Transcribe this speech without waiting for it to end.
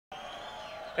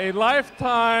a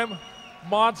lifetime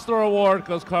Monster Award,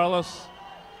 because Carlos,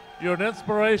 you're an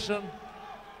inspiration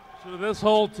to this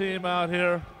whole team out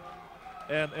here,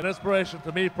 and an inspiration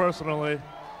to me personally.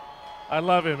 I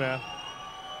love you, man.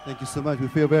 Thank you so much. We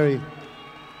feel very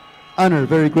honored,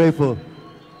 very grateful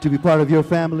to be part of your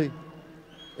family.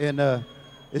 And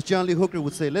as John Lee Hooker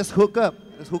would say, let's hook up.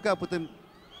 Let's hook up with them.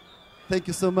 Thank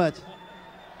you so much. Thank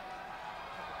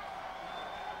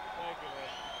you, man.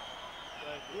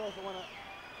 Thank you.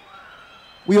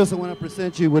 We also want to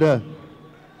present you with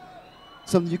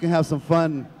something you can have some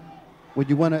fun when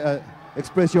you want to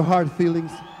express your heart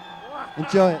feelings.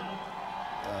 Enjoy it.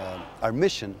 Our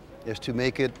mission is to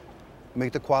make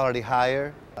the quality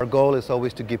higher. Our goal is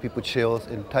always to give people chills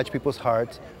and touch people's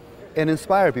hearts and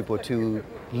inspire people to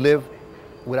live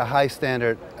with a high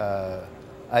standard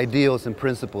ideals and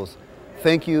principles.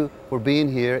 Thank you for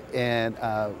being here, and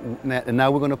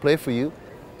now we're going to play for you.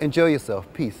 Enjoy yourself.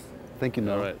 Peace. Thank you,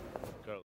 Noel. All right.